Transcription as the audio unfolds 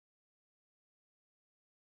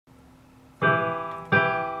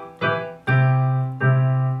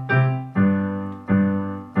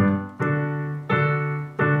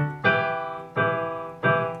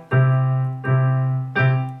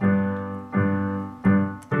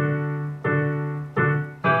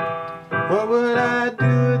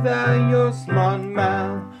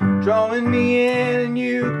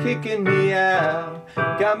freaking me out.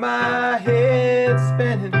 Got my head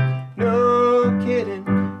spinning, no kidding,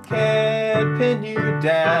 can't pin you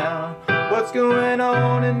down. What's going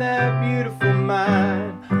on in that beautiful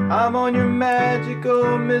mind? I'm on your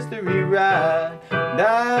magical mystery ride, and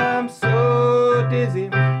I'm so dizzy,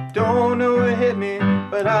 don't know what hit me,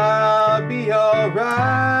 but I'll be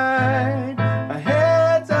alright. My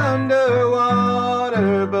head's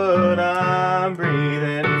underwater, but I'm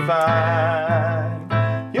breathing fine.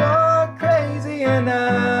 You're crazy and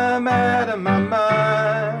I'm out of my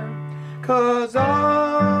mind, 'cause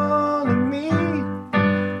all of me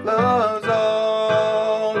loves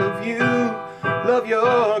all of you. Love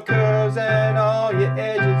your curves and all your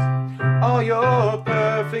edges, all your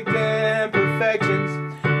perfect imperfections.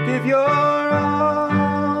 Give your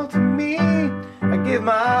all to me, I give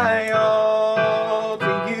my all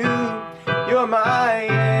to you. You're my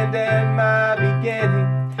end and my beginning.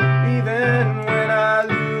 Even when I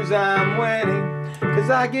lose, I'm winning, 'cause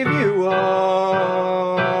I give you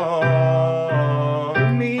all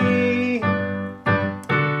of me.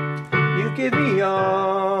 You give me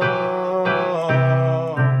all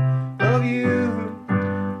of you.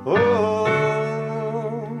 Oh,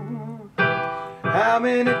 how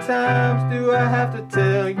many times do I have to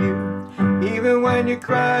tell you? Even when you're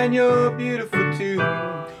crying, you're beautiful too.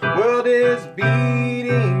 World is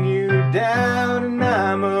beating you down, and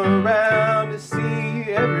I'm around to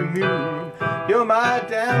see every move. You're my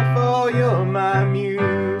downfall, you're my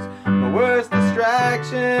muse, my worst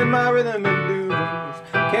distraction, my rhythm and blues.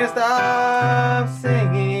 Can't stop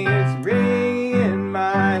singing, it's ringing in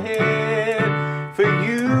my head for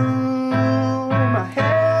you. My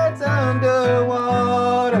head's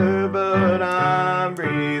underwater, but I'm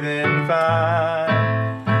breathing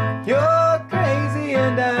fine. You're crazy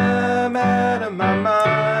and I'm out of my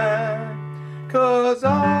mind, 'cause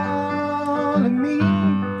all of me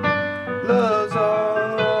loves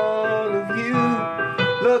all of you.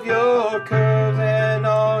 Love your curves and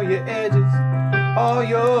all your edges, all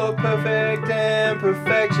your perfect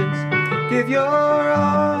imperfections. Give your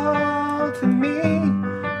all to me,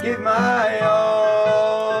 give my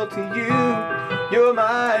all to you. You're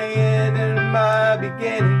my end and my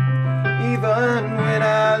beginning. Even when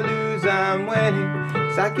I lose, I'm winning,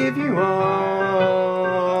 'cause I give you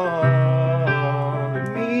all of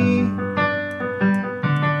me.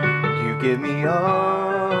 You give me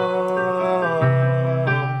all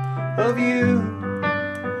of you.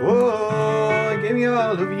 Oh, give me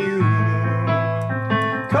all of you.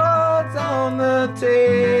 Cards on the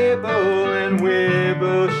table and we're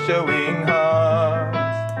both showing hearts,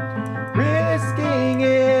 risking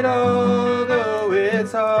it all though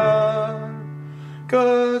it's hard.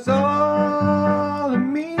 'Cause all of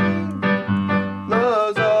me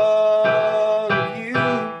loves all of you.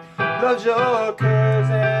 Loves your curves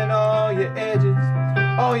and all your edges,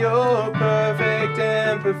 all your perfect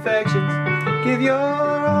imperfections. Give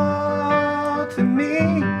your all to me,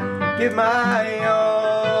 give my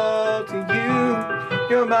all to you.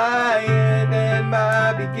 You're my end and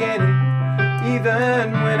my beginning. Even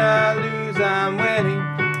when I lose, I'm winning,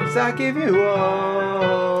 'cause I give you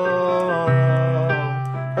all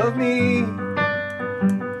of me.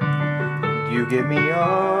 You give me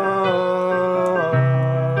all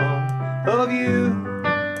of you.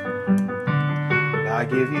 I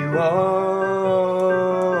give you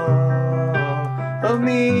all of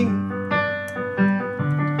me.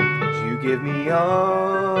 You give me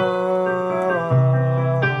all